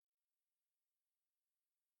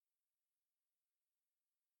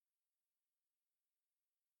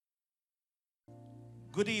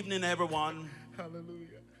Good evening, everyone. Hallelujah.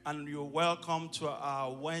 And you're welcome to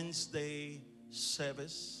our Wednesday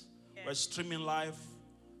service. Yes. We're streaming live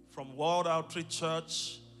from World Outreach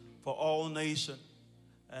Church for all nations.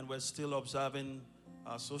 And we're still observing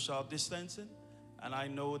social distancing. And I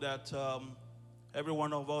know that every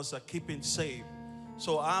one of us are keeping safe.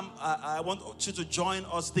 So I want you to join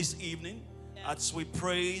us this evening as we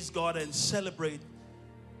praise God and celebrate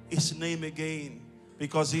His name again,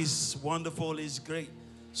 because He's wonderful, He's great.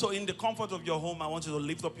 So in the comfort of your home, I want you to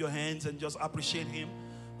lift up your hands and just appreciate Him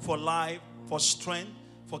for life, for strength,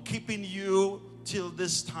 for keeping you till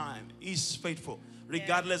this time. He's faithful,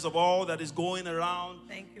 regardless of all that is going around.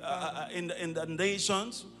 Thank you, in the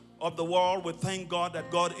nations of the world. We thank God that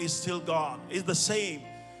God is still God. He's the same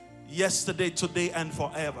yesterday, today, and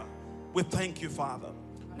forever. We thank you, Father.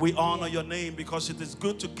 We honor your name because it is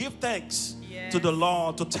good to give thanks to the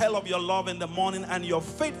Lord, to tell of your love in the morning and your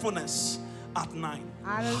faithfulness at night.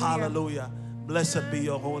 Hallelujah. Hallelujah. Blessed be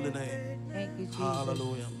your holy name. Thank you, Jesus.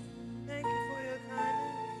 Hallelujah. Thank you for your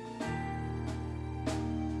kindness.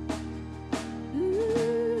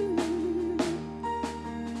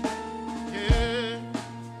 Yeah.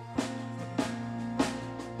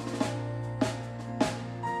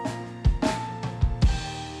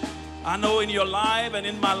 I know in your life and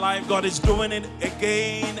in my life, God is doing it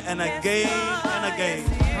again and again and again.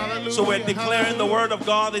 Hallelujah. So we're declaring the Hallelujah. word of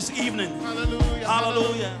God this evening. Hallelujah.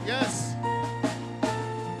 Hallelujah. Yes.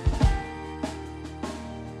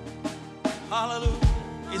 Hallelujah.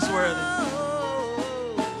 It's worthy.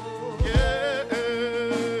 Yeah.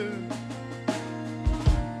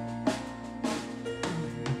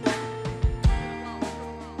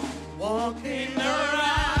 Walking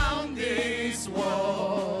Around these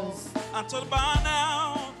walls, Until by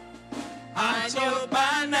now, until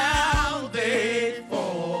by now they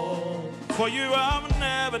fall. for you I've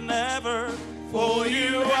never, never, For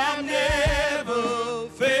you have never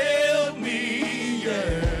failed me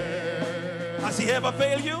yet. has He ever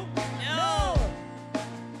failed you? No.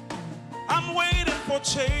 I'm waiting for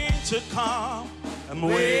change to come. I'm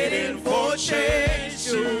Waiting for change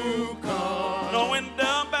to come, knowing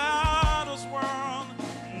the battle's won.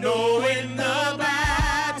 knowing the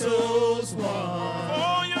battle's won.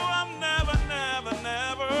 For you I've never, never,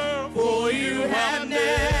 never, For you have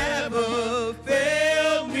never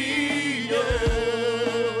failed me yet.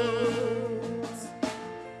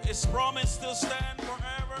 His promise still stands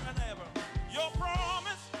forever and ever.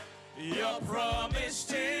 Your promise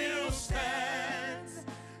still stands.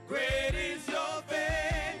 Great is your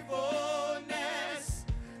faithfulness,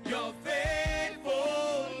 your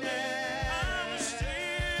faithfulness. I'm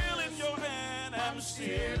still in your hand. I'm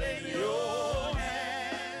Still in your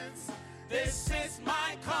hands. This is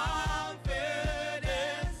my confidence.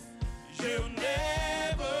 You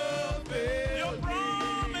never fail. Your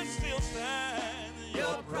promise still stands.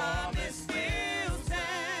 Your promise still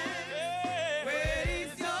stands. Great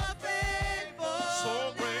is your faithfulness. So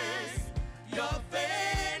great. Your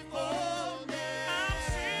faithfulness. I'm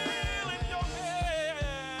still in your hand.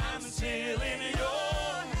 I'm still in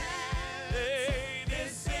your hands. Hey,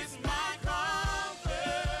 This is my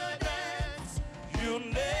confidence. You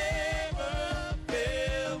never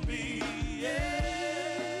fail me.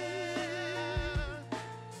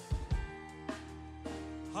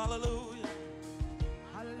 hallelujah.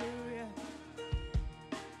 Hallelujah.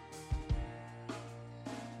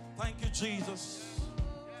 Thank you, Jesus.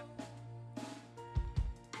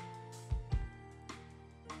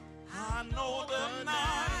 I know the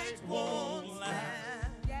night won't last.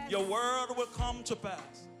 Your word will come to pass.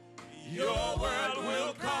 Your word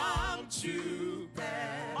will come to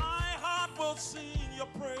pass. My heart will sing your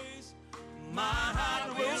praise. My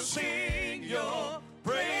heart will sing your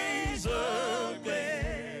praise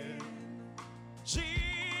again.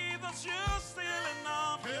 Jesus, you're still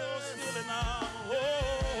enough. You're still enough.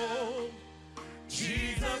 Oh,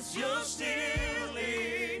 Jesus, you're still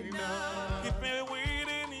enough. keep me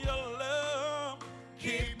within your love.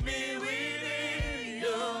 Keep me within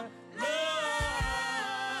your love.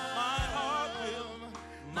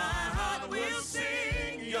 My heart will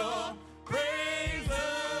sing your praise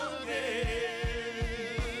again.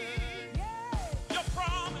 Your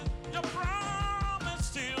promise,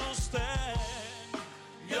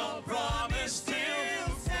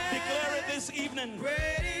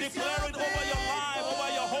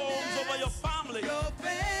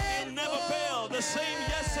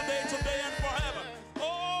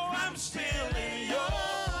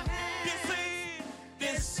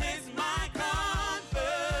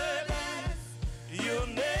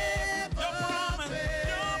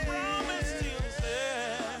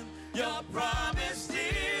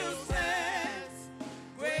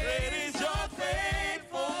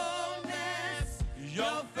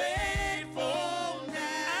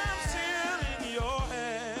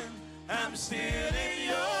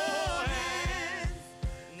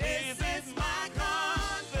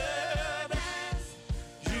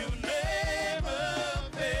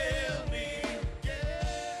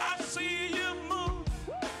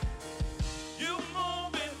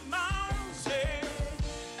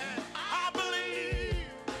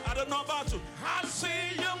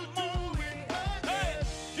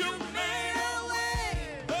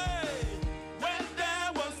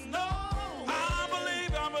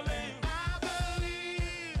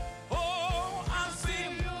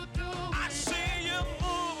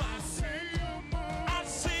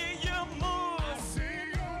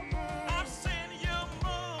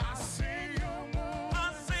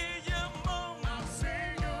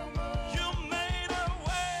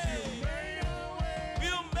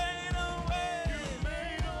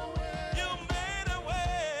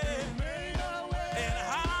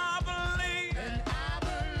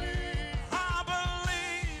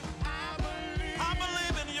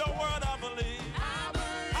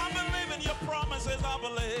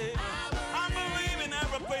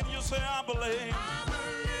 believe.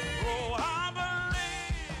 Oh, I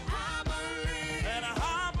believe. And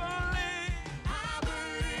I believe.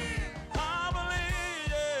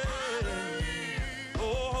 Yeah.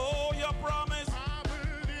 Oh, your promise.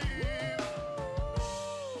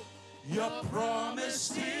 Your promise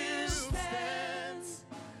still stands.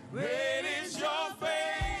 Great is your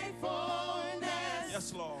faithfulness.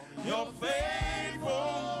 Yes, Lord. Your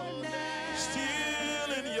faithfulness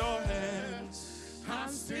still in your hands. I'm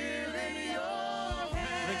still in your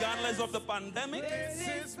hands. Regardless of the pandemic,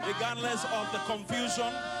 regardless of the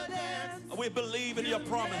confusion, we believe in your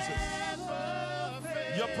promises.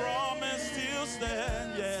 Your promise still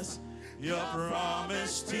stands. Yes, your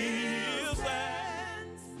promise still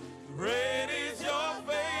stands. Great is your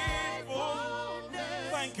faithfulness.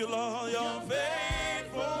 Thank you, Lord, your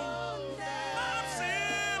faithfulness. I'm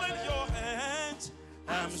still in your hands.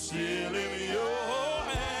 I'm still in your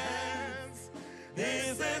hands.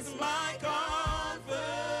 This is my confidence.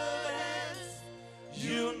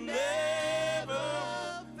 You never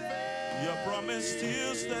fail. Your promise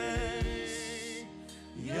still stands.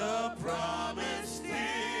 Your promise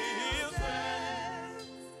still stands.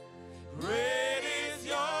 Great is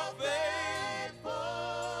your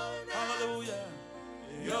faithfulness. Hallelujah.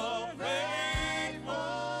 Your faithfulness.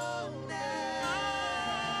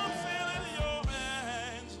 I'm still in your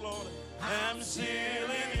hands, Lord. I'm still in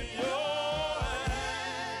your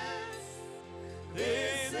hands.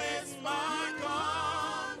 This is my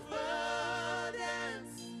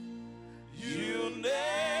confidence. You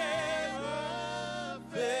never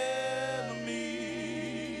fail me.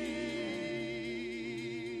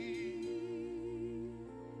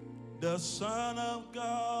 The Son of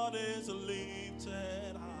God is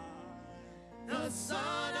lifted high. The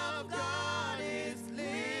Son of God is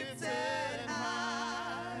lifted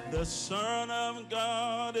high. The Son of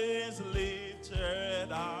God is lifted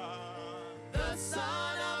high. The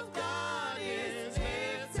Son of God is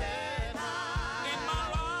lifted high. In my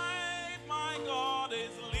life, my God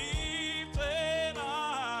is lifted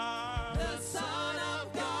high. The Son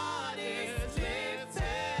of God is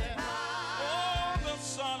lifted high. Oh, the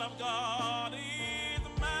Son of God is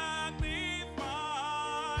magnified.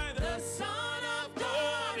 The Son of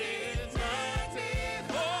God is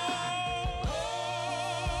magnified.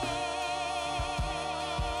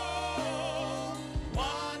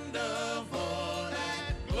 Wonderful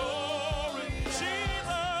and glory.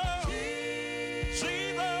 Jesus,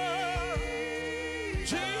 Jesus,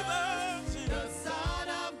 The Son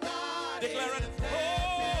of God declare it. is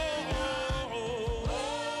lifted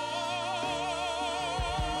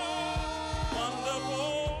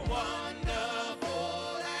Wonderful,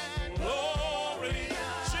 wonderful and glory.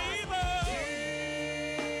 Jesus,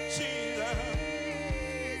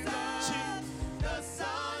 Jesus, The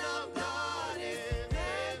Son of God is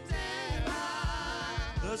lifted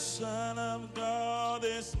high. the Son of God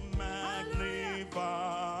is magnified.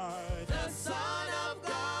 The Son of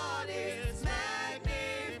God is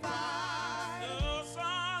magnified. The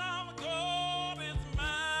Son of God is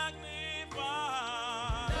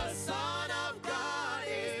magnified. The Son of God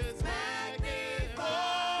is magnified.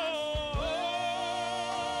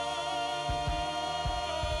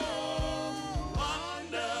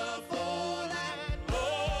 Wonderful and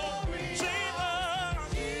glory. Jesus,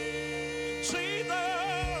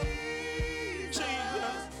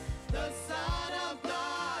 Jesus. The Son of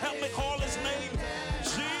God Help me call his name.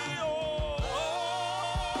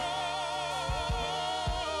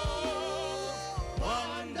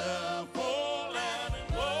 Wonderful and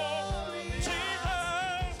glory.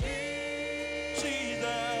 Jesus,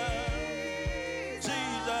 Jesus,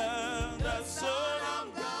 Jesus, the Son of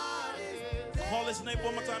God is Call his name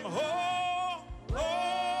one more time. Oh, oh,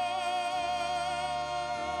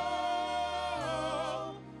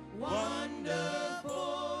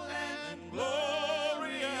 wonderful and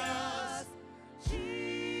glorious.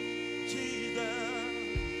 Jesus,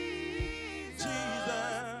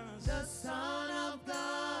 Jesus. the Son of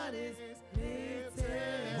God is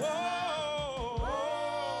lifted Oh,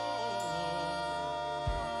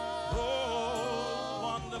 oh,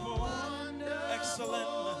 wonderful, excellent,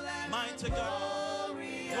 mighty God.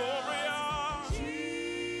 Glorious,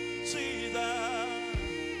 Jesus,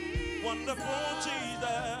 wonderful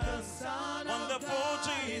Jesus, wonderful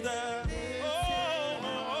Jesus. Oh,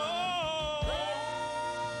 oh,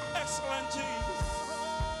 oh, excellent Jesus.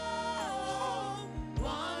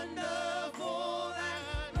 Wonderful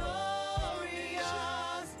and glorious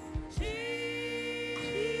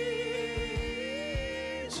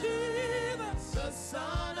Jesus, the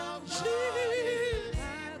Son of God.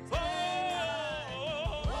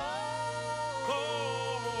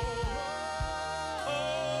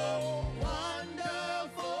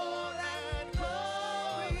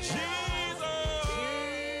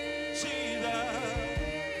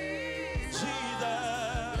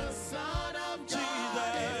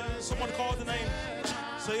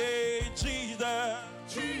 Say Jesus,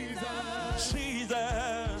 Jesus,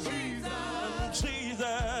 Jesus, Jesus,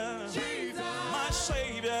 Jesus, Jesus, my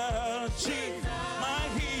Savior, Jesus, my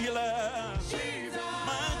healer, Jesus,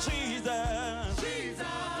 my Jesus, Jesus,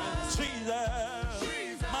 Jesus,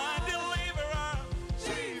 my deliverer.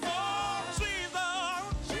 Jesus, Oh,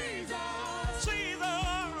 Jesus, Jesus,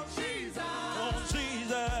 Jesus, Jesus, oh,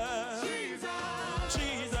 Jesus, Jesus,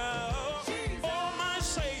 Jesus, oh, my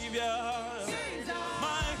Savior,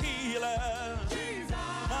 my healer,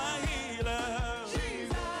 my healer.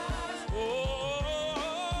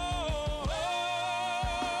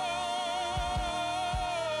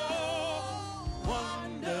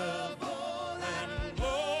 Wonderful and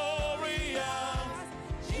glorious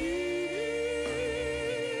Jesus,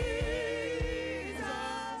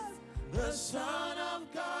 the Son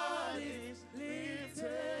of God is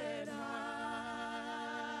lifted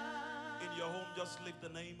high. In your home, just lift the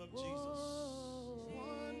name of Jesus.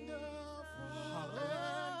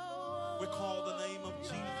 We call the name of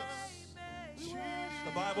Jesus.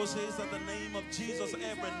 The Bible says that the name of Jesus, every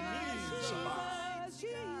knee shall bow.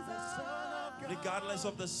 Regardless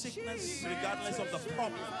of the sickness, regardless of the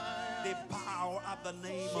problem, they bow at the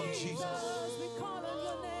name of Jesus.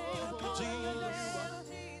 Thank you, Jesus.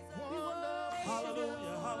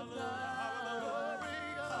 Hallelujah, hallelujah, hallelujah,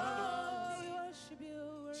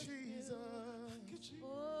 hallelujah. Jesus. Thank you, Jesus.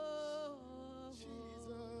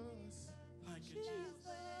 Jesus. Thank you,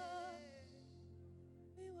 Jesus.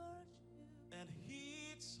 And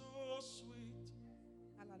it's so sweet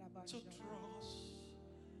to trust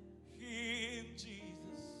in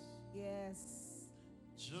Jesus. Yes.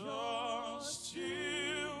 Just to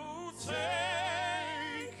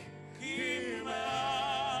take him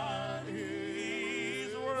at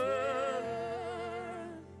his word.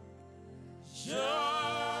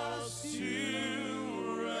 Just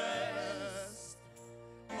to rest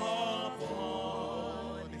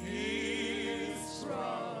upon his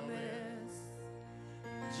promise.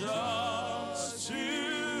 Just to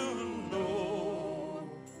know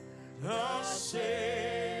the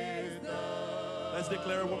Savior. Let's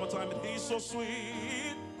declare it one more time. He's so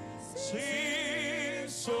sweet.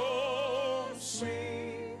 He's so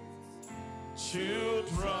sweet to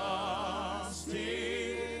trust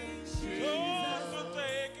in just to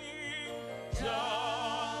take him,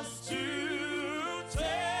 just to take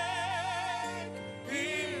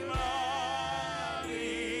him at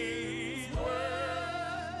his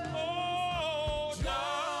word. Oh,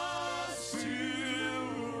 just to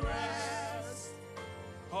rest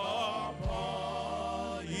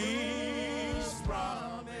upon his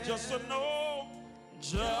promise. Just to know,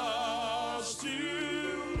 just to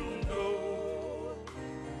know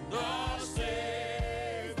the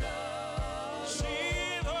Savior.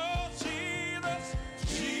 Jesus, Jesus,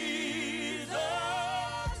 Jesus,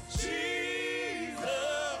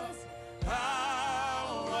 Jesus,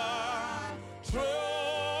 how I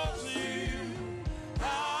trust you,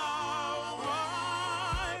 how I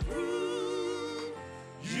prove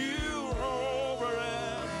you over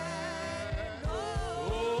and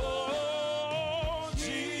oh,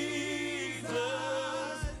 Jesus,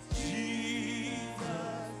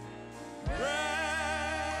 Jesus,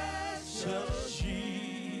 precious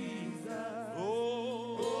Jesus.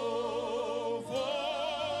 Oh,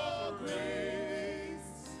 for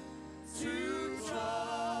grace to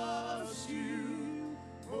trust you.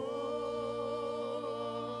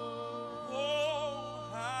 Oh,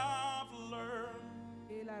 have learned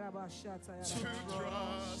To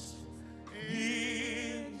trust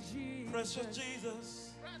in precious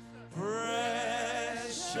Jesus,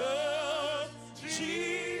 precious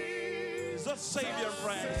Jesus, Savior,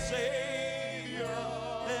 friend, Savior,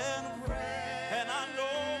 and friend, and I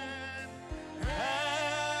know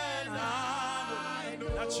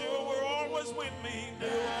that you were always with me.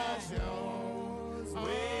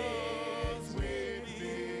 Always with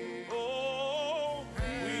me. Oh,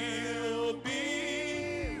 will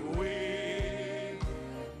be with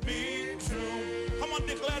me true. Come on,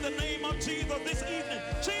 declare the name of Jesus this evening.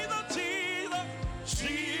 Jesus, Jesus,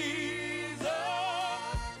 Jesus,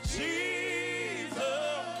 Jesus.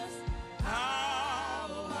 How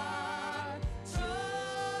I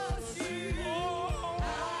trust you. Oh,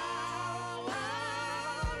 how I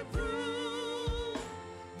prove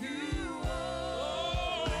you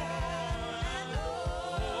are.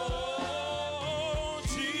 Oh,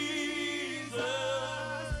 Jesus,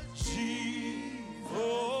 Jesus.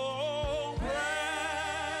 Oh,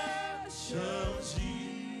 precious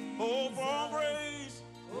Jesus. Oh, for grace.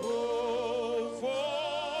 Oh,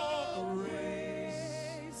 for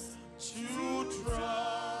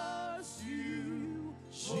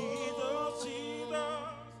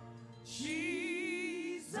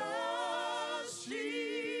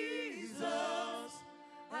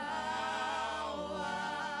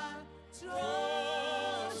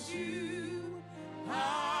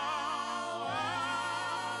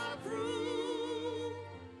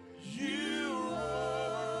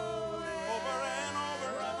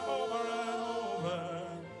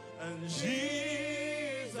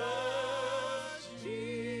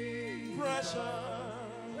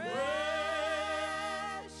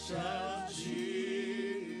precious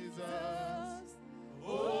Jesus.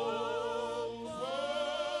 Oh,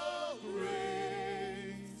 for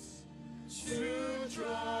grace to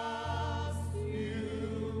trust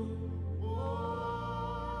you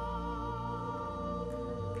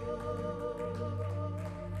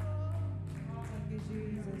Thank you,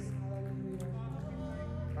 Jesus. Hallelujah.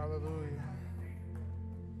 Hallelujah.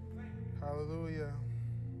 Hallelujah.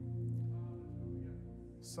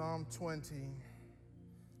 Psalm 20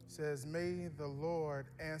 says, may the Lord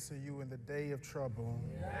answer you in the day of trouble.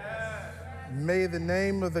 Yes. May the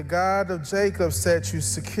name of the God of Jacob set you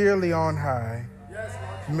securely on high. Yes,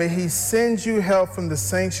 may he send you help from the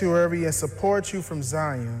sanctuary and support you from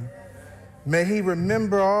Zion. May he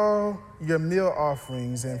remember all your meal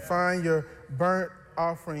offerings and find your burnt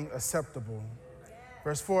offering acceptable.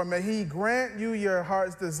 Verse 4, may he grant you your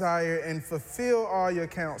heart's desire and fulfill all your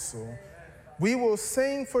counsel. We will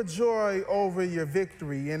sing for joy over your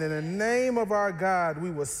victory, and in the name of our God,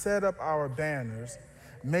 we will set up our banners.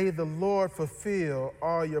 May the Lord fulfill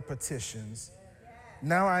all your petitions.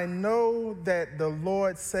 Now I know that the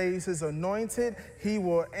Lord saves his anointed. He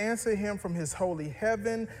will answer him from his holy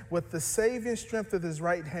heaven with the saving strength of his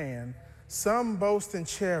right hand. Some boast in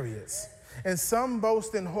chariots, and some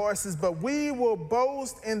boast in horses, but we will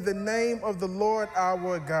boast in the name of the Lord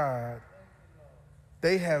our God.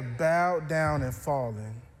 They have bowed down and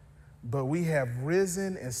fallen, but we have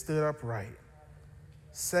risen and stood upright.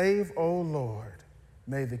 Save, O Lord.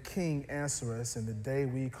 May the King answer us in the day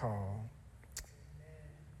we call.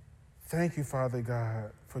 Thank you, Father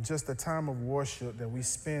God, for just the time of worship that we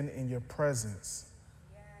spend in your presence.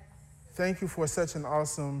 Thank you for such an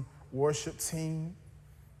awesome worship team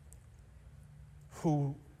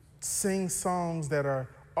who sing songs that are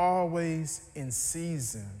always in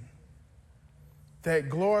season, that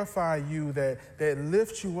glorify you, that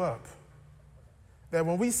lift you up. That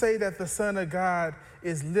when we say that the Son of God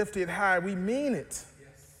is lifted high, we mean it.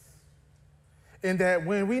 And that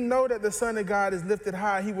when we know that the Son of God is lifted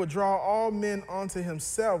high, he will draw all men unto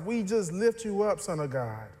himself. We just lift you up, Son of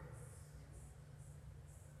God.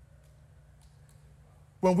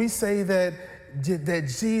 When we say that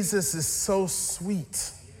Jesus is so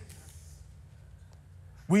sweet,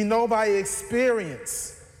 we know by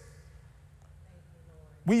experience.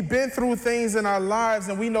 We've been through things in our lives,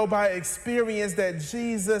 and we know by experience that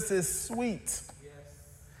Jesus is sweet. Yes.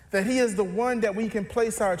 That he is the one that we can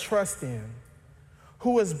place our trust in,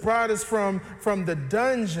 who has brought us from the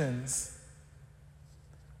dungeons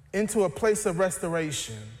into a place of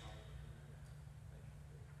restoration.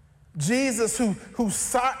 Jesus who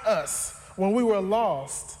sought us when we were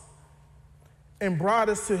lost and brought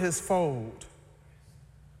us to his fold.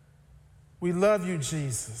 We love you,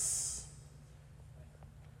 Jesus.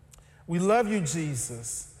 We love you,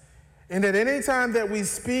 Jesus. And that anytime that we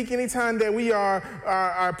speak, anytime that we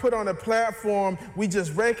are put on a platform, we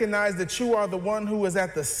just recognize that you are the one who is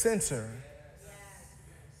at the center.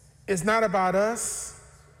 It's not about us.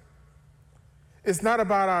 It's not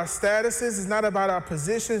about our statuses. It's not about our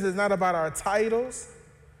positions. It's not about our titles.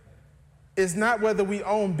 It's not whether we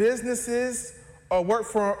own businesses or work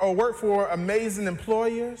for amazing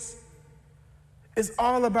employers. It's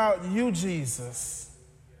all about you, Jesus.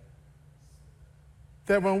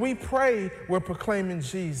 That when we pray, we're proclaiming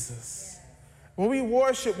Jesus. When we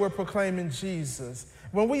worship, we're proclaiming Jesus.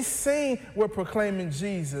 When we sing, we're proclaiming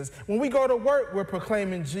Jesus. When we go to work, we're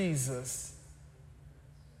proclaiming Jesus.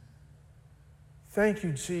 Thank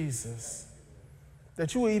you, Jesus,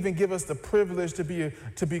 that you will even give us the privilege to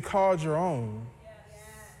be called your own.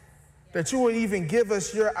 That you will even give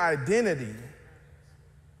us your identity.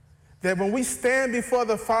 That when we stand before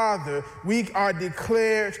the Father, we are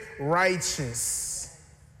declared righteous.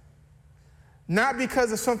 Not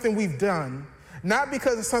because of something we've done, not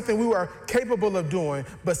because of something we were capable of doing,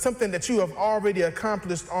 but something that you have already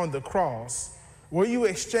accomplished on the cross, where you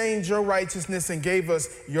exchanged your righteousness and gave us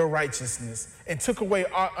your righteousness and took away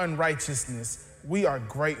our unrighteousness. We are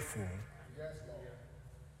grateful.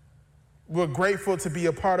 We're grateful to be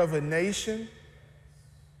a part of a nation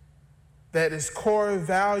that its core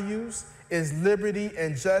values is liberty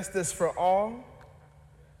and justice for all,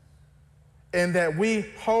 and that we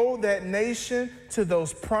hold that nation to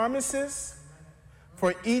those promises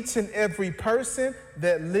for each and every person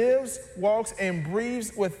that lives, walks, and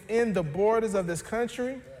breathes within the borders of this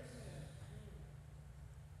country.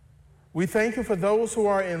 We thank you for those who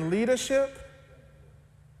are in leadership.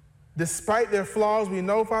 Despite their flaws, we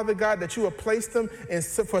know, Father God, that you have placed them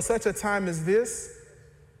for such a time as this.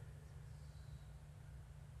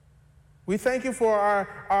 We thank you for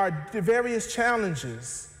our various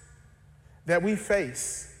challenges that we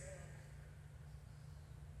face.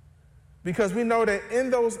 Because we know that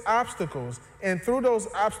in those obstacles and through those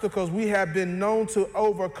obstacles we have been known to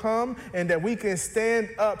overcome, and that we can stand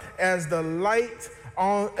up as the light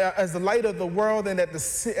of the world, and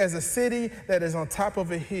as a city that is on top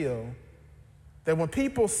of a hill. That when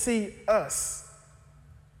people see us,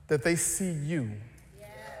 that they see you. Yes,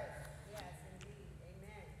 indeed.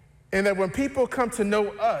 Amen. And that when people come to know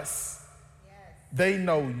us, they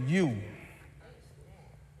know you.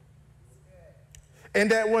 And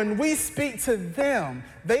that when we speak to them,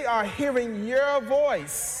 they are hearing your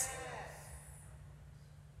voice.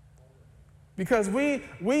 Because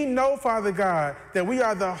we know, Father God, that we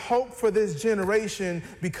are the hope for this generation,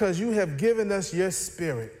 because you have given us your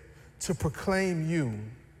spirit to proclaim you.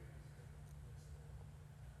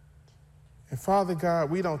 And Father God,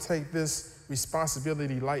 we don't take this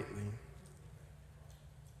responsibility lightly.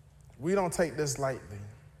 We don't take this lightly.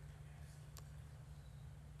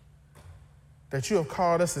 That you have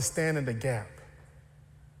called us to stand in the gap,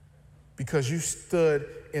 because you stood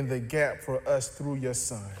in the gap for us through your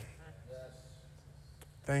Son.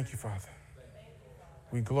 Thank you, Father.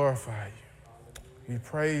 We glorify you. We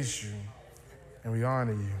praise you, and we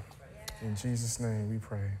honor you. In Jesus' name we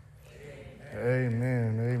pray.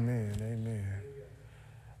 Amen, amen, amen.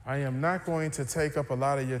 I am not going to take up a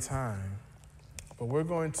lot of your time, but we're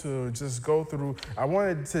going to just go through. I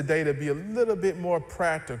wanted today to be a little bit more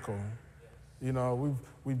practical. You know,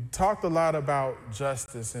 we've talked a lot about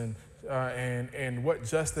justice and what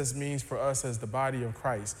justice means for us as the body of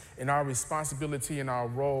Christ, and our responsibility and our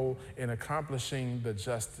role in accomplishing the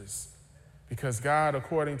justice. Because God,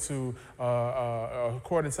 according to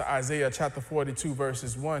Isaiah chapter 42,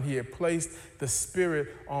 verses 1, he had placed the Spirit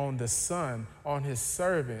on the Son, on his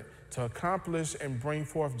servant, to accomplish and bring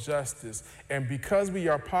forth justice. And because we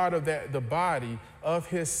are part of the body of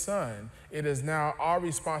his Son, it is now our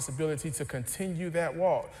responsibility to continue that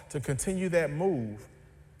walk, to continue that move.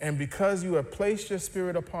 And because you have placed your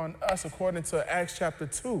Spirit upon us, according to Acts chapter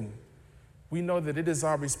 2, we know that it is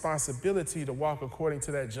our responsibility to walk according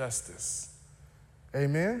to that justice.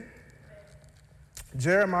 Amen?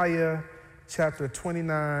 Jeremiah chapter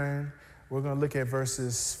 29, we're going to look at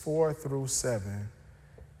verses 4 through 7.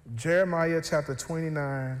 Jeremiah chapter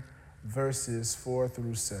 29, verses 4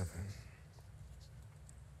 through 7.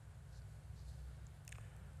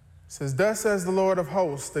 It says, "Thus says the Lord of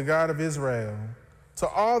hosts, the God of Israel, to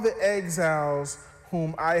all the exiles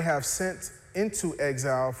whom I have sent into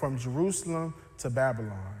exile from Jerusalem to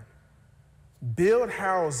Babylon, build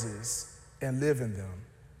houses and live in them,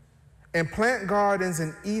 and plant gardens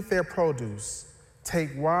and eat their produce, take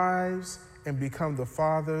wives and become the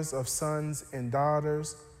fathers of sons and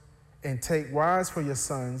daughters, and take wives for your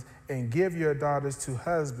sons, and give your daughters to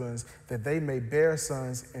husbands, that they may bear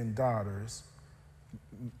sons and daughters,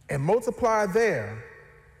 and multiply there,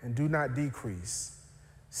 and do not decrease.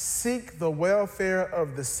 Seek the welfare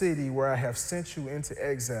of the city where I have sent you into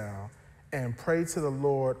exile, and pray to the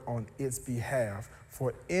Lord on its behalf,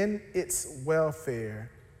 for in its welfare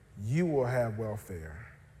you will have welfare."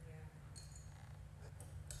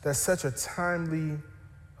 That's such a timely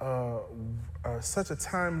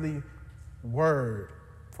word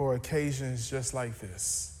for occasions just like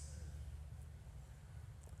this.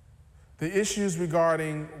 The issues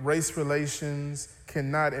regarding race relations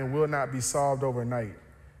cannot and will not be solved overnight.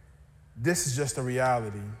 This is just a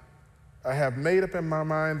reality. I have made up in my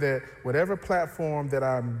mind that whatever platform that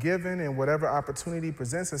I'm given and whatever opportunity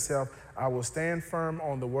presents itself, I will stand firm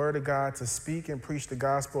on the word of God to speak and preach the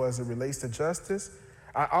gospel as it relates to justice.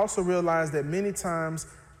 I also realize that many times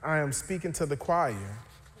I am speaking to the choir.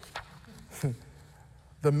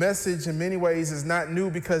 The message in many ways is not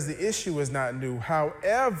new because the issue is not new.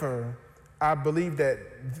 However, I believe that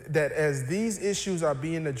as these issues are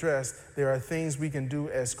being addressed, there are things we can do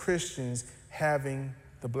as Christians having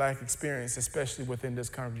the black experience, especially within this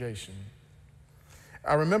congregation.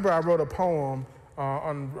 I remember I wrote a poem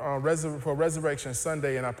for Resurrection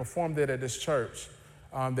Sunday, and I performed it at this church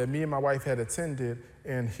that me and my wife had attended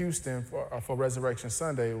in Houston for Resurrection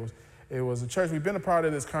Sunday. It was a church. We've been a part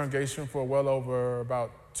of this congregation for well over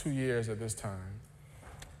about 2 years at this time.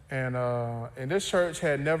 And this church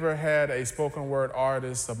had never had a spoken word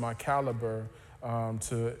artist of my caliber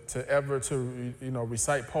to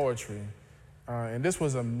recite poetry. And this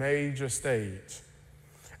was a major stage.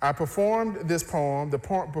 I performed this poem. The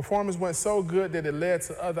performance went so good that it led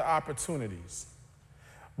to other opportunities.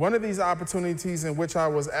 One of these opportunities in which I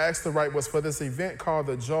was asked to write was for this event called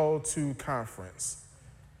the Joel 2 Conference.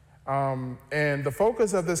 And the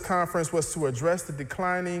focus of this conference was to address the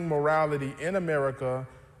declining morality in America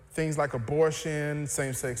things like abortion,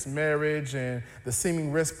 same-sex marriage, and the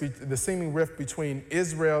seeming rift between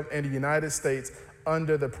Israel and the United States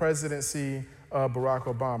under the presidency of Barack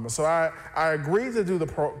Obama. So I agreed to do the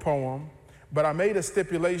poem, but I made a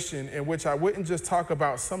stipulation in which I wouldn't just talk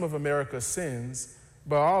about some of America's sins,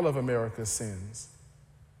 but all of America's sins.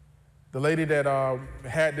 The lady that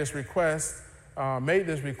had this request, made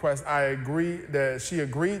this request, she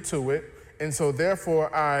agreed to it, and so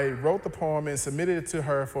therefore I wrote the poem and submitted it to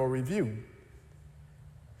her for review.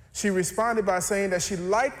 She responded by saying that she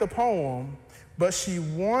liked the poem, but she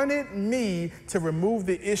wanted me to remove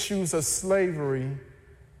the issues of slavery,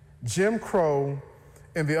 Jim Crow,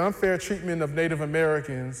 and the unfair treatment of Native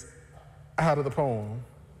Americans out of the poem.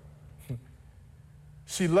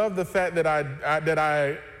 She loved the fact that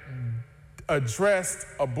I addressed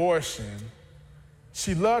abortion.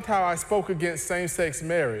 She loved how I spoke against same-sex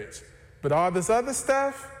marriage. But all this other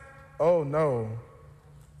stuff, oh no,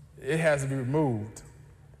 it has to be removed.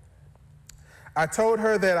 I told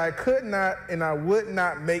her that I could not and I would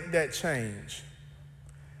not make that change.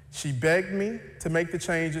 She begged me to make the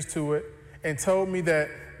changes to it and told me that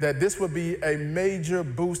this would be a major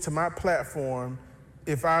boost to my platform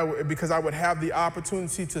because I would have the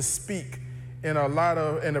opportunity to speak in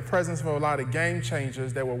the presence of a lot of game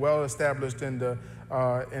changers that were well established in the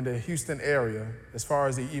Houston area as far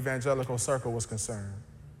as the evangelical circle was concerned.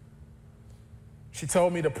 She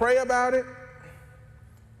told me to pray about it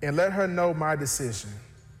and let her know my decision.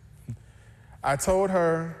 I told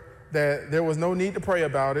her that there was no need to pray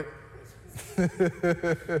about it.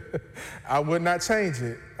 I would not change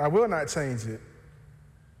it. I will not change it.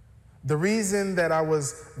 The reason that I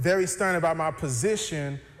was very stern about my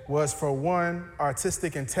position was, for one,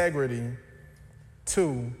 artistic integrity.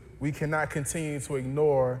 Two, we cannot continue to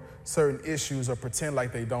ignore certain issues or pretend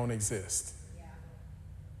like they don't exist. Yeah.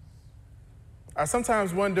 I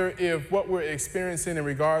sometimes wonder if what we're experiencing in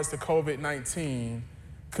regards to COVID-19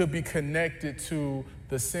 could be connected to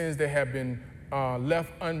the sins that have been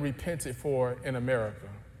left unrepented for in America.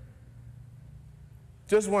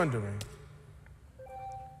 Just wondering.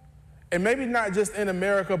 And maybe not just in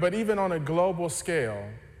America, but even on a global scale.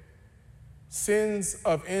 Sins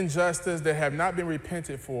of injustice that have not been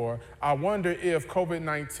repented for, I wonder if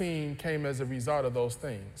COVID-19 came as a result of those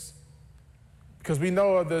things. Because we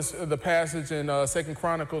know of the passage in 2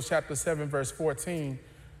 Chronicles chapter 7, verse 14,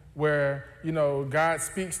 where, God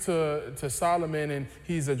speaks to Solomon and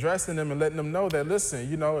he's addressing them and letting them know that,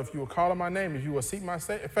 listen, if you will call on my name, if you will seek my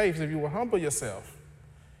face, if you will humble yourself,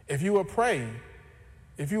 if you will pray,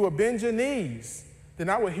 if you will bend your knees, then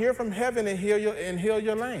I will hear from heaven and heal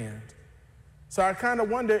your land. So I kind of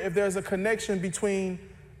wonder if there's a connection between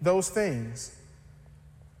those things.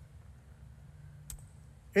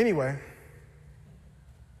 Anyway,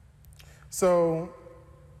 so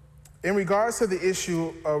in regards to the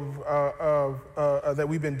issue that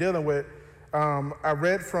we've been dealing with, I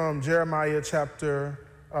read from Jeremiah chapter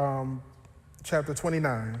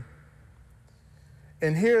 29.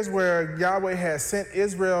 And here's where Yahweh has sent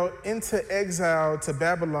Israel into exile to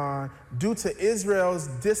Babylon due to Israel's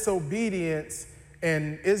disobedience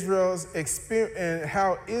and Israel's experience and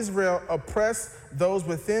how Israel oppressed those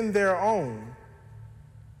within their own.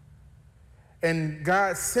 And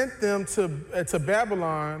God sent them to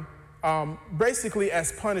Babylon basically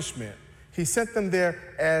as punishment. He sent them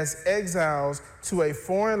there as exiles to a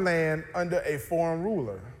foreign land under a foreign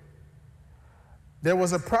ruler. There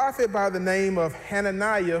was a prophet by the name of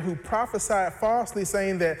Hananiah who prophesied falsely,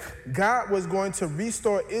 saying that God was going to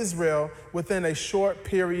restore Israel within a short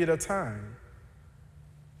period of time.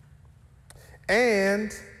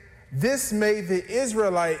 And this made the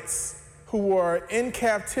Israelites who were in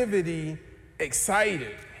captivity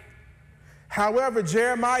excited. However,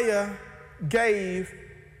 Jeremiah gave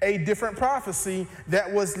a different prophecy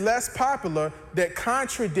that was less popular that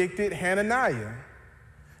contradicted Hananiah.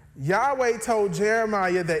 Yahweh told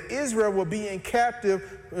Jeremiah that Israel will be in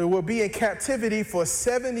captivity for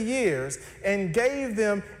 70 years and gave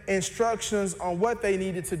them instructions on what they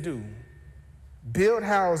needed to do. Build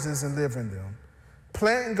houses and live in them.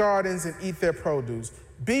 Plant gardens and eat their produce.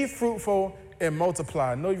 Be fruitful and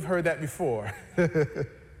multiply. I know you've heard that before.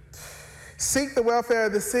 Seek the welfare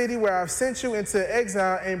of the city where I've sent you into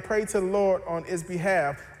exile and pray to the Lord on its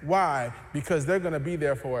behalf. Why? Because they're going to be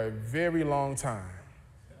there for a very long time.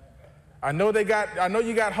 I know you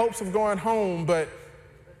got hopes of going home, but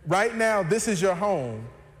right now, this is your home.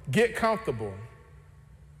 Get comfortable.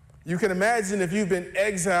 You can imagine if you've been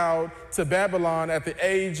exiled to Babylon at the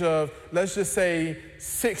age of, let's just say,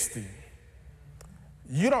 60.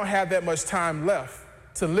 You don't have that much time left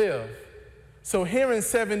to live. So here in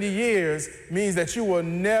 70 years means that you will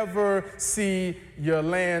never see your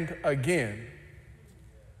land again.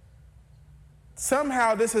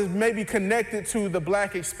 Somehow this is maybe connected to the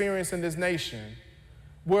black experience in this nation,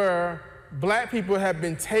 where black people have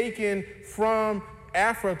been taken from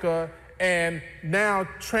Africa and now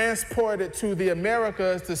transported to the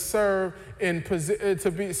Americas to serve in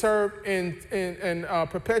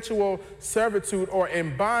perpetual servitude or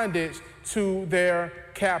in bondage to their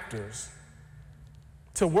captors,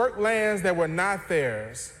 to work lands that were not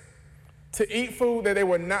theirs, to eat food that they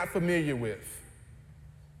were not familiar with,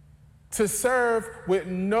 to serve with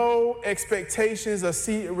no expectations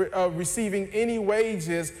of receiving any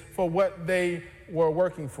wages for what they were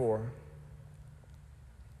working for.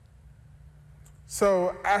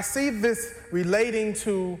 So I see this relating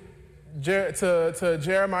to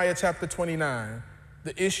Jeremiah chapter 29,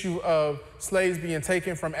 the issue of slaves being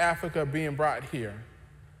taken from Africa being brought here.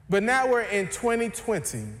 But now we're in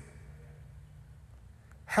 2020.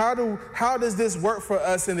 How does this work for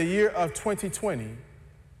us in the year of 2020?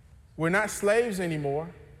 We're not slaves anymore.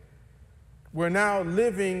 We're now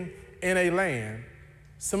living in a land.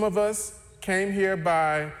 Some of us came here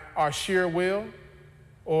by our sheer will,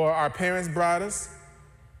 or our parents brought us,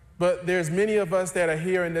 but there's many of us that are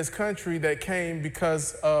here in this country that came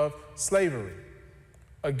because of slavery,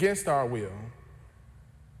 against our will.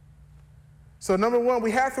 So number one,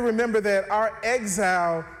 we have to remember that our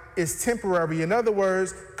exile is temporary. In other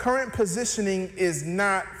words, current positioning is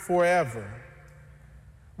not forever.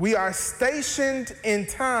 We are stationed in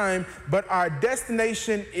time, but our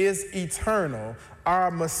destination is eternal.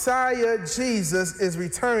 Our Messiah, Jesus, is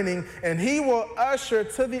returning, and he will usher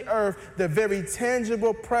to the earth the very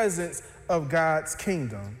tangible presence of God's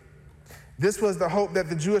kingdom. This was the hope that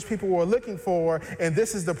the Jewish people were looking for, and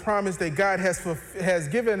this is the promise that God has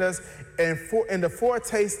given us in the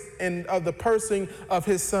foretaste of the person of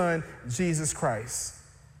his Son, Jesus Christ.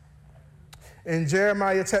 In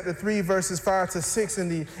Jeremiah chapter 3, verses 5 to 6 in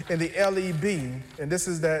the LEB, and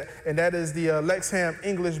that is the Lexham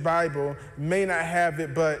English Bible. May not have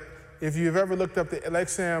it, but if you've ever looked up the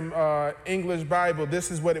Lexham English Bible, this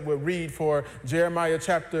is what it would read for Jeremiah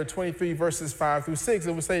chapter 23, verses 5 through 6.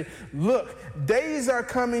 It would say, "Look, days are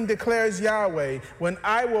coming, declares Yahweh, when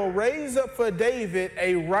I will raise up for David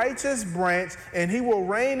a righteous branch, and he will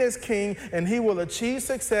reign as king, and he will achieve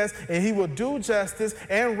success, and he will do justice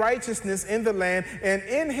and righteousness in the land. And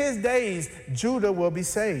in his days, Judah will be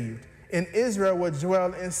saved, and Israel will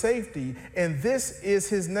dwell in safety. And this is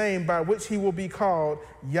his name by which he will be called.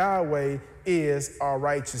 Yahweh is our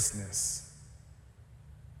righteousness."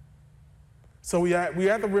 So we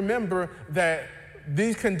have to remember that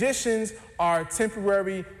these conditions are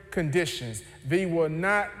temporary conditions. They will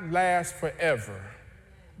not last forever.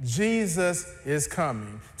 Jesus is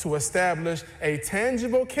coming to establish a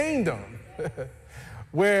tangible kingdom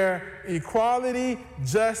where equality,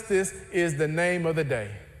 justice is the name of the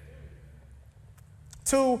day.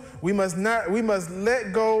 Two, we must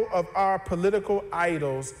let go of our political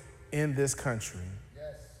idols in this country.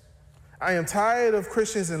 Yes. I am tired of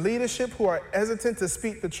Christians in leadership who are hesitant to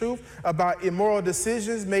speak the truth about immoral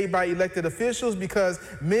decisions made by elected officials because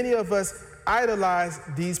many of us idolize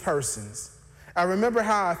these persons. I remember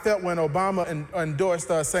how I felt when Obama endorsed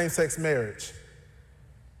same-sex marriage.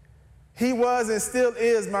 He was and still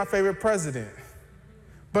is my favorite president.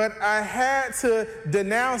 But I had to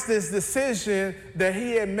denounce this decision that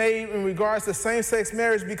he had made in regards to same-sex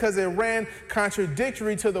marriage because it ran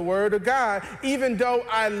contradictory to the word of God, even though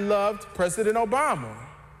I loved President Obama.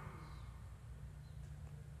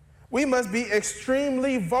 We must be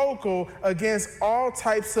extremely vocal against all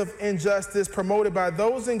types of injustice promoted by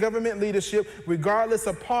those in government leadership, regardless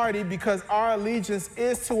of party, because our allegiance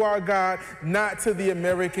is to our God, not to the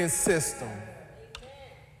American system.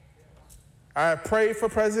 I have prayed for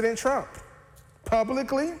President Trump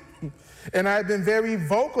publicly, and I've been very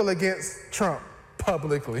vocal against Trump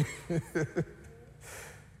publicly.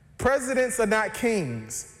 Presidents are not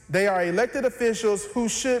kings. They are elected officials who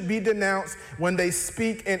should be denounced when they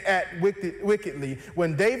speak and act wickedly.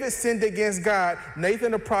 When David sinned against God,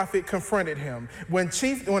 Nathan the prophet confronted him. When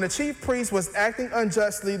a chief priest was acting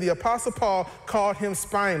unjustly, the apostle Paul called him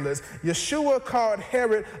spineless. Yeshua called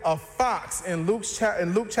Herod a fox in Luke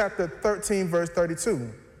chapter 13, verse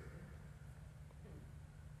 32.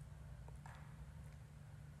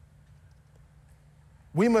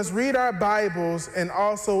 We must read our Bibles and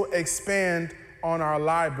also expand on our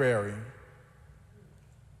library.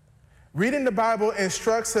 Reading the Bible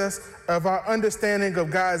instructs us of our understanding of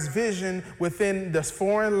God's vision within this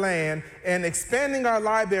foreign land, and expanding our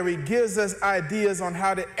library gives us ideas on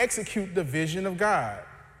how to execute the vision of God.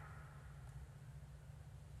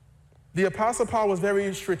 The Apostle Paul was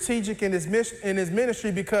very strategic in his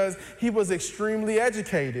ministry because he was extremely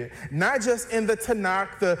educated, not just in the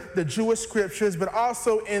Tanakh, the Jewish scriptures, but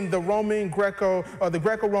also in the the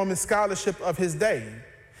Greco-Roman scholarship of his day.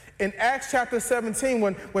 In Acts chapter 17,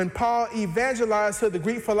 when Paul evangelized to the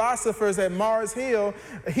Greek philosophers at Mars Hill,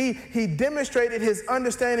 he demonstrated his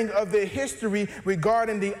understanding of their history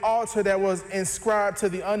regarding the altar that was inscribed to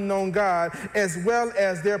the unknown God, as well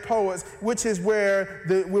as their poets, which is where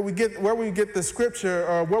we get the scripture,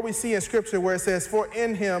 or where we see in scripture where it says, "For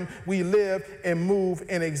in him we live and move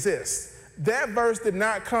and exist." That verse did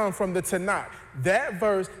not come from the Tanakh. That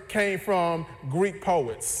verse came from Greek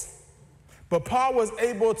poets. But Paul was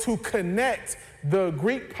able to connect the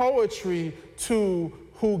Greek poetry to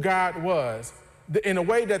who God was in a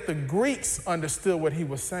way that the Greeks understood what he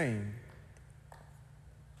was saying.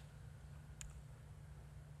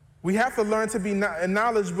 We have to learn to be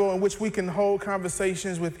knowledgeable in which we can hold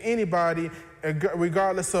conversations with anybody,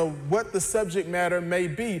 regardless of what the subject matter may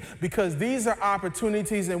be, because these are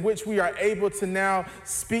opportunities in which we are able to now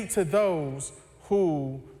speak to those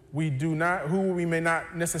who we may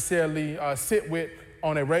not necessarily sit with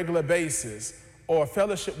on a regular basis or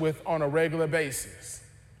fellowship with on a regular basis.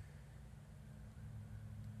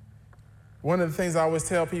 One of the things I always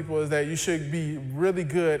tell people is that you should be really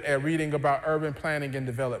good at reading about urban planning and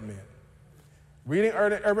development. Reading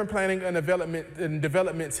urban planning and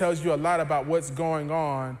development tells you a lot about what's going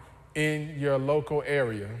on in your local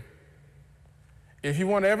area. If you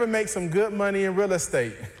want to ever make some good money in real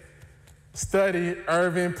estate, study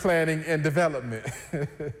urban planning and development.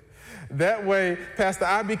 That way, Pastor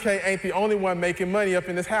IBK ain't the only one making money up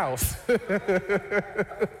in this house.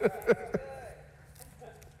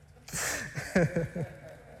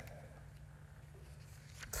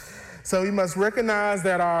 So we must recognize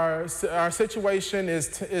that our situation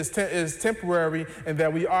is temporary, and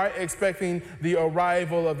that we are expecting the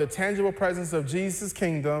arrival of the tangible presence of Jesus'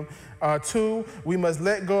 kingdom. 2, we must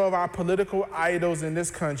let go of our political idols in this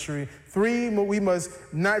country. 3, we must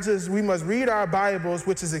read our Bibles,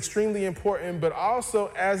 which is extremely important, but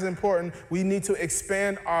also as important, we need to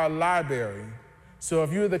expand our library. So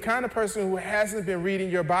if you're the kind of person who hasn't been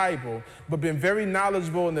reading your Bible, but been very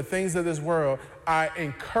knowledgeable in the things of this world, I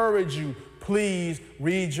encourage you, please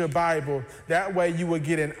read your Bible. That way you will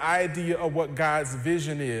get an idea of what God's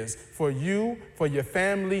vision is for you, for your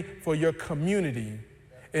family, for your community.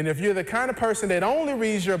 And if you're the kind of person that only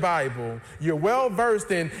reads your Bible, you're well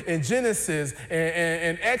versed in Genesis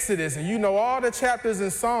and Exodus, and you know all the chapters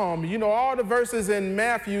in Psalm, you know all the verses in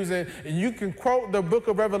Matthew, and you can quote the book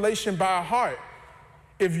of Revelation by heart.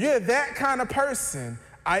 If you're that kind of person,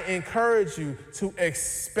 I encourage you to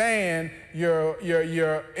expand your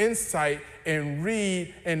insight and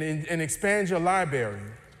read and expand your library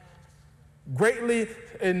greatly.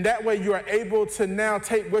 In that way, you are able to now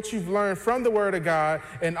take what you've learned from the Word of God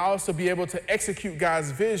and also be able to execute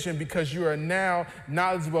God's vision, because you are now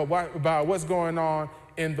knowledgeable about what's going on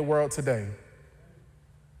in the world today.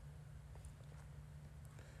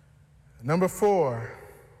 Number 4,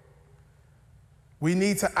 we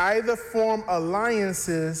need to either form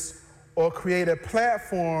alliances or create a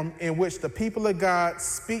platform in which the people of God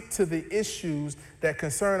speak to the issues that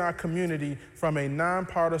concern our community from a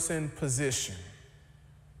nonpartisan position.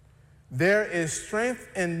 There is strength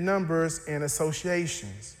in numbers and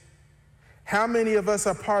associations. How many of us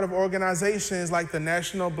are part of organizations like the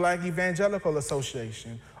National Black Evangelical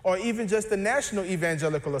Association, or even just the National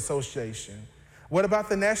Evangelical Association? What about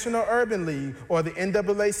the National Urban League, or the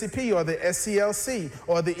NAACP, or the SCLC,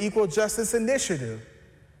 or the Equal Justice Initiative,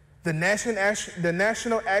 the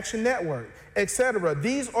National Action Network, etc.?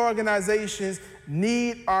 These organizations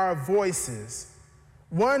need our voices.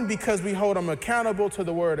 1, because we hold them accountable to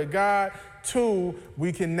the Word of God. 2,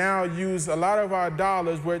 we can now use a lot of our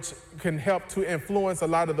dollars, which can help to influence a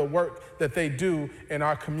lot of the work that they do in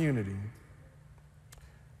our community.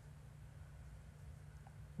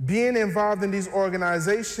 Being involved in these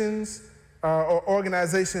organizations or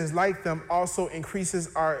organizations like them also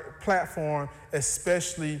increases our platform,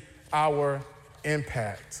 especially our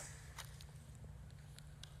impact.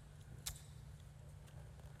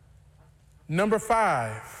 Number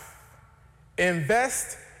 5,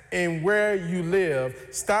 invest in where you live.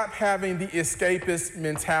 Stop having the escapist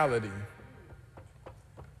mentality.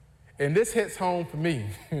 And this hits home for me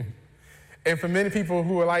and for many people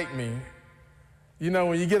who are like me. You know,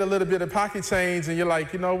 when you get a little bit of pocket change and you're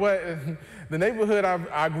like, you know what, the neighborhood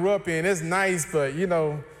I grew up in is nice, but, you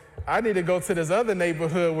know, I need to go to this other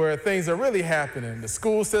neighborhood where things are really happening. The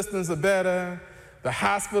school systems are better. The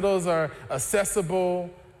hospitals are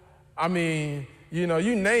accessible. I mean,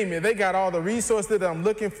 you name it. They got all the resources that I'm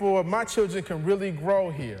looking for. My children can really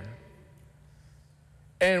grow here.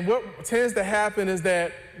 And what tends to happen is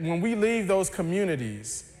that when we leave those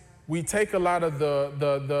communities, we take a lot of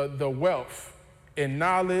the wealth and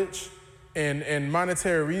knowledge and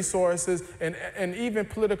monetary resources and even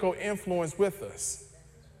political influence with us.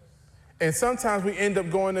 And sometimes we end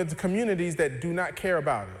up going into communities that do not care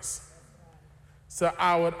about us. So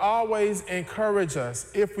I would always encourage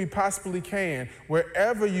us, if we possibly can,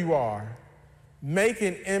 wherever you are, make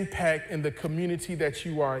an impact in the community that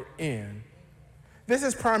you are in. This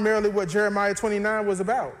is primarily what Jeremiah 29 was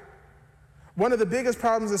about. One of the biggest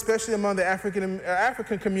problems, especially among the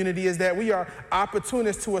African community, is that we are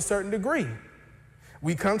opportunists to a certain degree.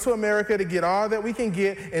 We come to America to get all that we can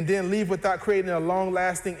get and then leave without creating a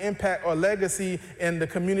long-lasting impact or legacy in the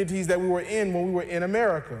communities that we were in when we were in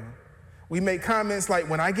America. We make comments like,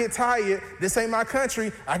 when I get tired, this ain't my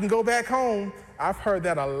country, I can go back home. I've heard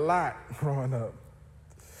that a lot growing up.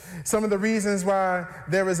 Some of the reasons why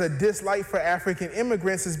there is a dislike for African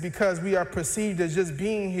immigrants is because we are perceived as just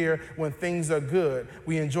being here when things are good.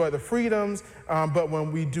 We enjoy the freedoms, but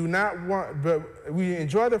we do not want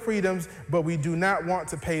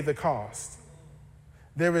to pay the cost.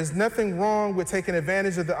 There is nothing wrong with taking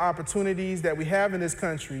advantage of the opportunities that we have in this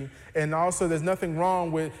country, and also there's nothing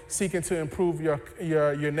wrong with seeking to improve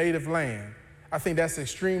your native land. I think that's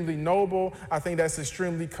extremely noble. I think that's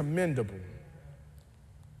extremely commendable.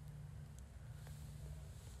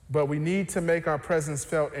 But we need to make our presence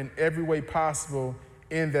felt in every way possible,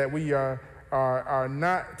 in that we are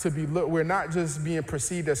we're not just being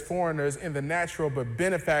perceived as foreigners in the natural, but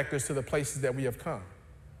benefactors to the places that we have come.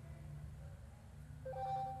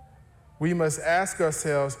 We must ask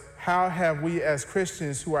ourselves, how have we as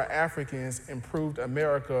Christians who are Africans improved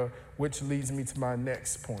America, which leads me to my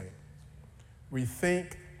next point.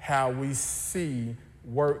 Rethink how we see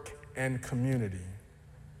work and community.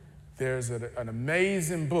 There's an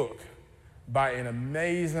amazing book by an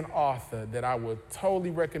amazing author that I would totally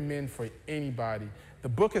recommend for anybody. The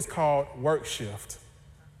book is called Work Shift,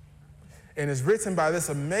 and it's written by this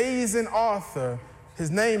amazing author. His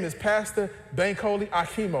name is Pastor Bankole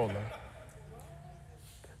Akimola.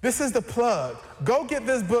 This is the plug. Go get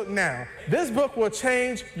this book now. This book will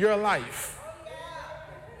change your life.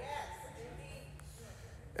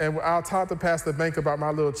 And I'll talk to Pastor Bank about my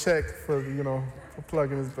little check for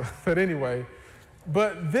plugging his book. But anyway,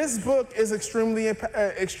 this book is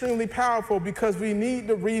extremely powerful because we need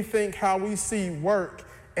to rethink how we see work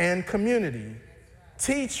and community.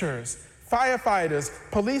 Teachers, firefighters,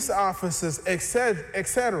 police officers,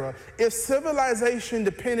 etc. If civilization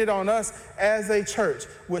depended on us as a church,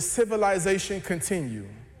 would civilization continue?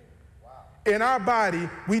 In our body,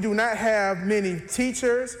 we do not have many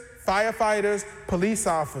teachers, firefighters, police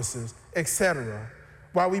officers, etc.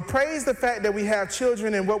 While we praise the fact that we have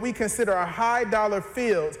children in what we consider a high-dollar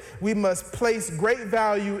fields, we must place great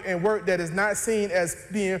value in work that is not seen as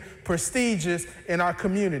being prestigious in our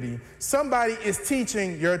community. Somebody is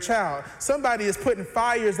teaching your child. Somebody is putting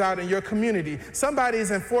fires out in your community. Somebody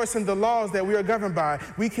is enforcing the laws that we are governed by.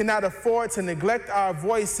 We cannot afford to neglect our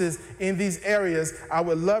voices in these areas. I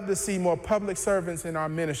would love to see more public servants in our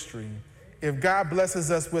ministry, if God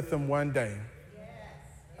blesses us with them one day.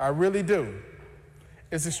 I really do.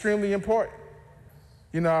 It's extremely important.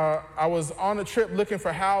 I was on a trip looking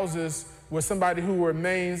for houses with somebody who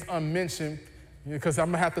remains unmentioned, because I'm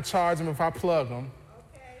gonna have to charge them if I plug them.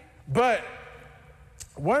 Okay. But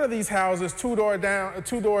one of these houses, two doors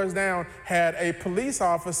down, had a police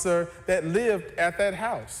officer that lived at that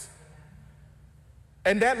house.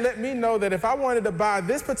 And that let me know that if I wanted to buy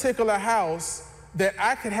this particular house, that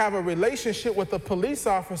I could have a relationship with a police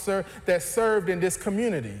officer that served in this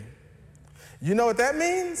community. You know what that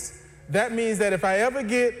means? That means that if I ever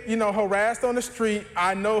get, harassed on the street,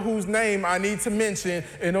 I know whose name I need to mention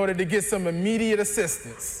in order to get some immediate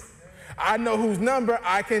assistance. I know whose number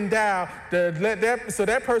I can dial so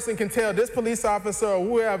that person can tell this police officer or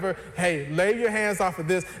whoever, hey, lay your hands off of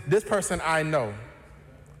this person I know.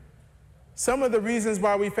 Some of the reasons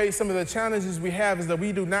why we face some of the challenges we have is that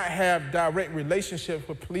we do not have direct relationships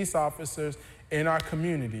with police officers in our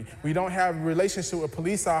community. We don't have a relationship with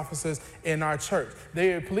police officers in our church.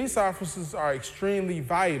 Police officers are extremely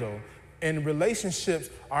vital, and relationships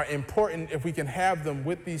are important if we can have them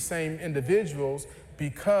with these same individuals,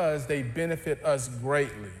 because they benefit us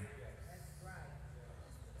greatly.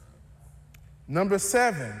 Number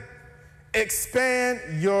 7,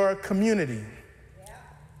 expand your community.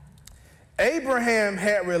 Abraham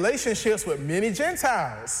had relationships with many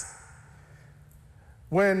Gentiles.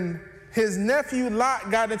 When his nephew Lot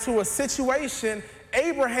got into a situation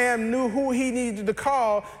Abraham knew who he needed to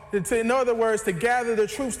call, in other words, to gather the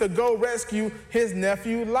troops to go rescue his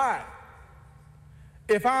nephew Lot.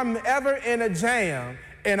 If I'm ever in a jam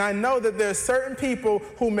and I know that there's certain people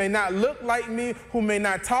who may not look like me, who may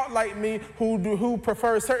not talk like me, who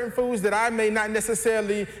prefer certain foods that I may not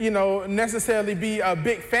necessarily be a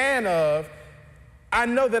big fan of, I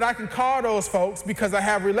know that I can call those folks because I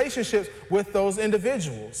have relationships with those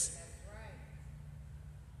individuals.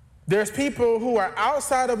 There's people who are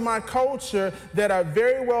outside of my culture that are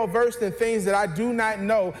very well versed in things that I do not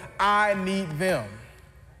know. I need them.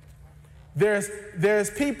 There's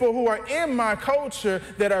people who are in my culture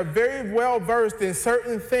that are very well versed in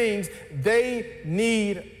certain things. They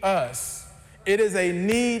need us. It is a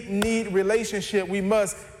need relationship. We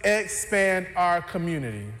must expand our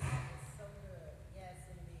community. So good. Yes,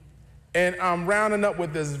 indeed. And I'm rounding up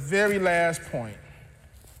with this very last point.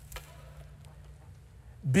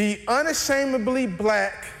 Be unashamedly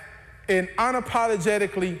black and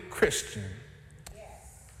unapologetically Christian. Yes.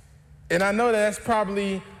 And I know that's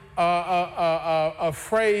probably a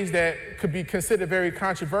phrase that could be considered very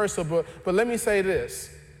controversial, but let me say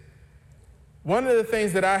this. One of the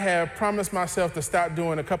things that I have promised myself to stop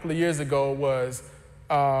doing a couple of years ago was,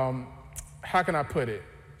 how can I put it?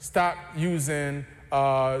 Stop using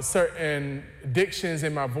certain dictions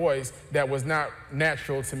in my voice that was not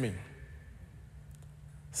natural to me.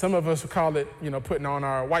 Some of us would call it, putting on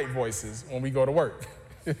our white voices when we go to work.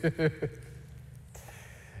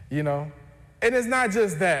 And it's not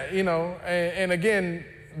just that, and again,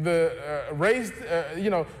 the race,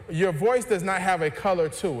 your voice does not have a color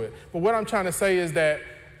to it. But what I'm trying to say is that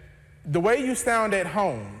the way you sound at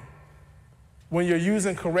home when you're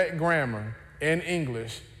using correct grammar in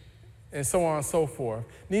English and so on and so forth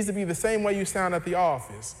needs to be the same way you sound at the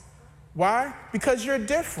office. Why? Because you're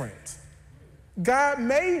different. God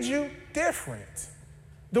made you different.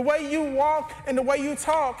 The way you walk and the way you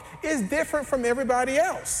talk is different from everybody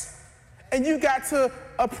else. And you got to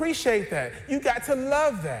appreciate that. You got to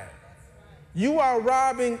love that. You are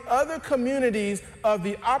robbing other communities of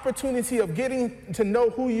the opportunity of getting to know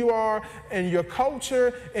who you are and your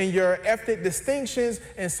culture and your ethnic distinctions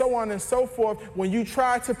and so on and so forth when you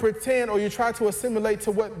try to pretend or you try to assimilate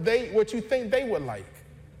to what you think they would like.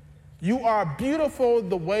 You are beautiful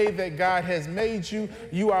the way that God has made you.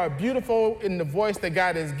 You are beautiful in the voice that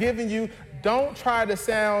God has given you. Don't try to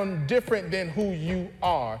sound different than who you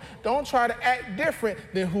are. Don't try to act different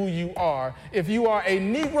than who you are. If you are a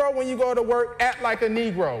Negro when you go to work, act like a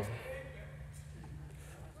Negro.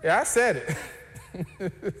 Yeah, I said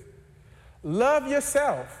it. Love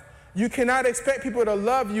yourself. You cannot expect people to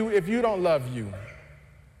love you if you don't love you.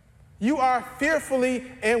 You are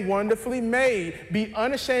fearfully and wonderfully made. Be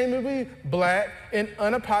unashamedly black and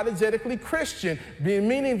unapologetically Christian,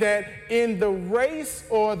 meaning that in the race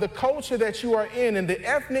or the culture that you are in and the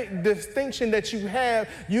ethnic distinction that you have,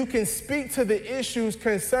 you can speak to the issues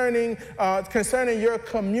concerning your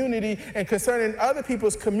community and concerning other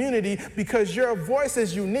people's community because your voice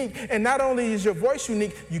is unique. And not only is your voice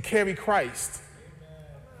unique, you carry Christ.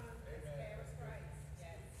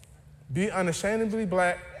 Be unashamedly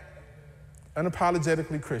black,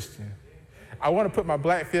 unapologetically Christian. I want to put my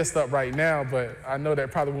black fist up right now, but I know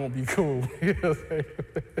that probably won't be cool.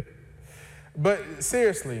 But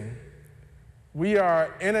seriously, we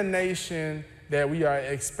are in a nation that we are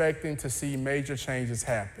expecting to see major changes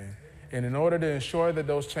happen. And in order to ensure that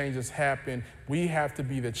those changes happen, we have to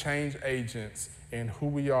be the change agents in who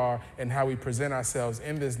we are and how we present ourselves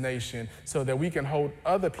in this nation so that we can hold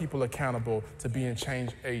other people accountable to being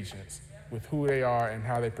change agents with who they are and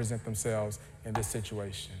how they present themselves in this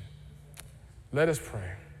situation. Let us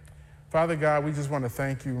pray. Father God, we just want to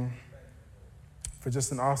thank you for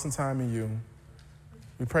just an awesome time in you.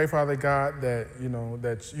 We pray, Father God, that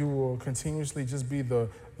you will continuously just be the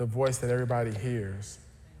voice that everybody hears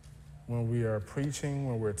when we are preaching,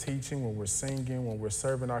 when we're teaching, when we're singing, when we're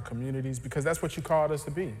serving our communities, because that's what you called us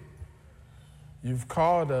to be. You've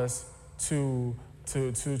called us to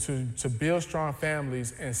build strong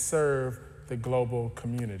families and serve the global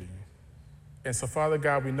community. And so, Father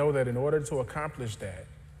God, we know that in order to accomplish that,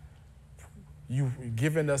 you've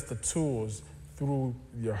given us the tools through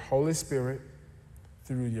your Holy Spirit,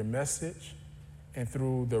 through your message, and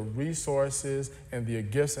through the resources and the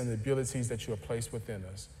gifts and the abilities that you have placed within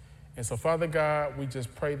us. And so, Father God, we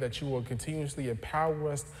just pray that you will continuously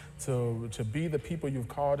empower us to be the people you've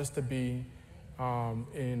called us to be,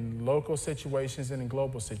 in local situations and in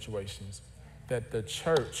global situations, that the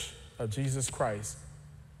church of Jesus Christ,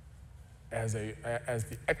 as the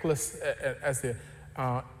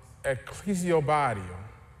ecclesial body,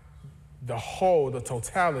 the whole, the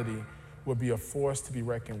totality, will be a force to be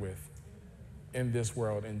reckoned with in this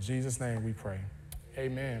world. In Jesus' name we pray.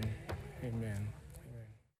 Amen. Amen.